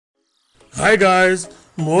Hi guys,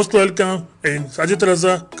 most welcome in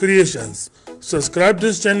Zac Creations. Subscribe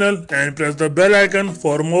this channel and press the bell icon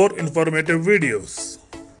for more informative videos.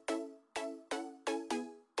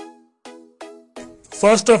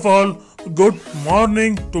 First of all, good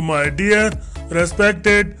morning to my dear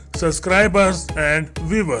respected subscribers and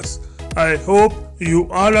viewers. I hope you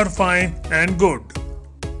all are fine and good.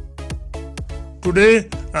 Today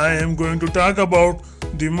I am going to talk about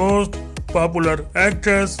the most popular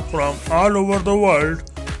actors from all over the world.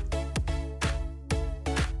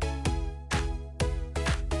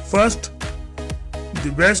 First,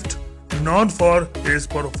 the best known for his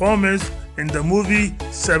performance in the movie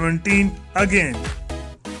 17 Again.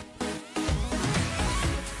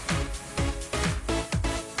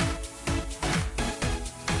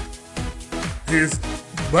 His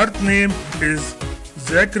birth name is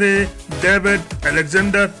Zac David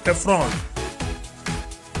Alexander Efron.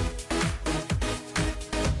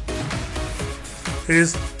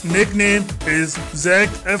 His nickname is Zac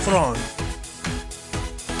Efron.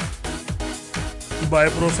 By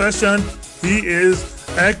profession, he is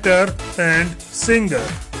actor and singer.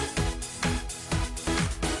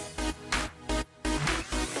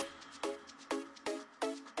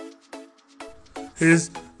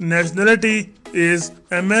 His nationality is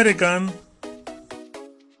American.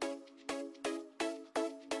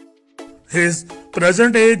 His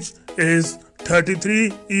present age is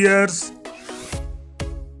 33 years.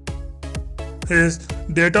 His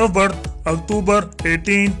date of birth October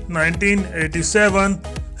 18, 1987.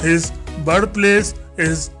 His birthplace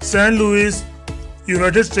is St. Louis,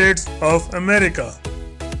 United States of America.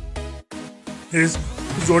 His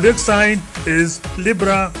zodiac sign is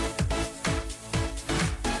Libra.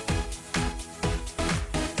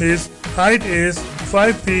 His height is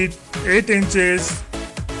 5 feet 8 inches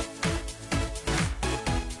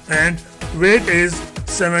and weight is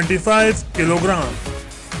 75 kilograms.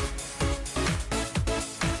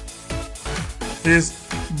 His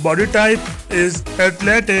body type is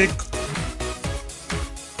athletic.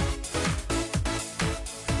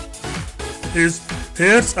 His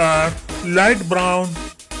hairs are light brown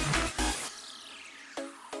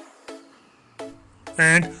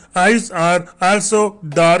and eyes are also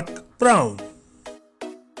dark brown.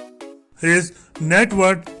 His net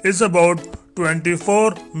worth is about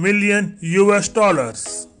 24 million US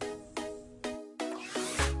dollars.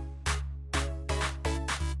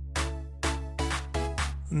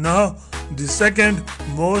 Now, the second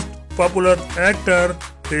most popular actor,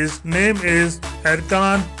 his name is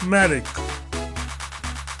Erkan Meric.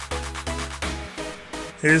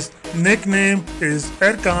 His nickname is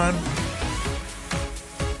Erkan.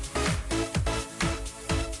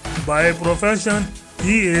 By profession,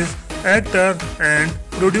 he is actor and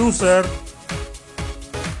producer.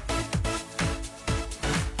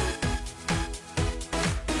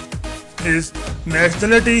 His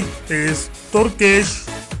nationality is Turkish.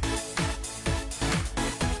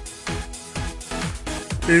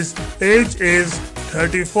 His age is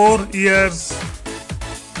 34 years.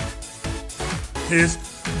 His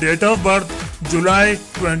date of birth July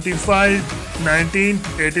 25,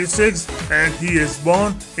 1986 and he is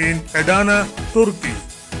born in Adana, Turkey.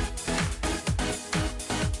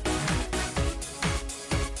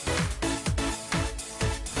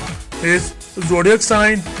 His zodiac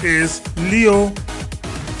sign is Leo.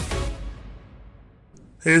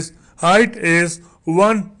 His height is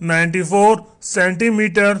 194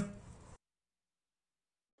 centimeter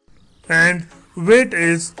and weight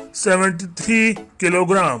is 73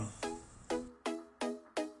 kilogram.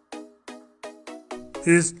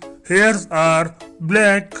 His hairs are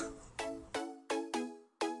black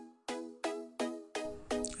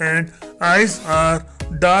and eyes are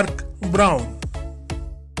dark brown.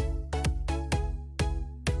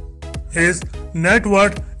 His net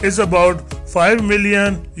worth is about 5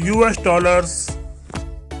 million US dollars.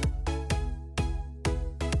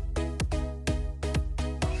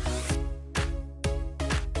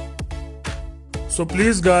 So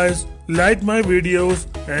please guys, like my videos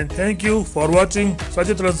and thank you for watching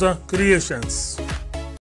Zac Creations.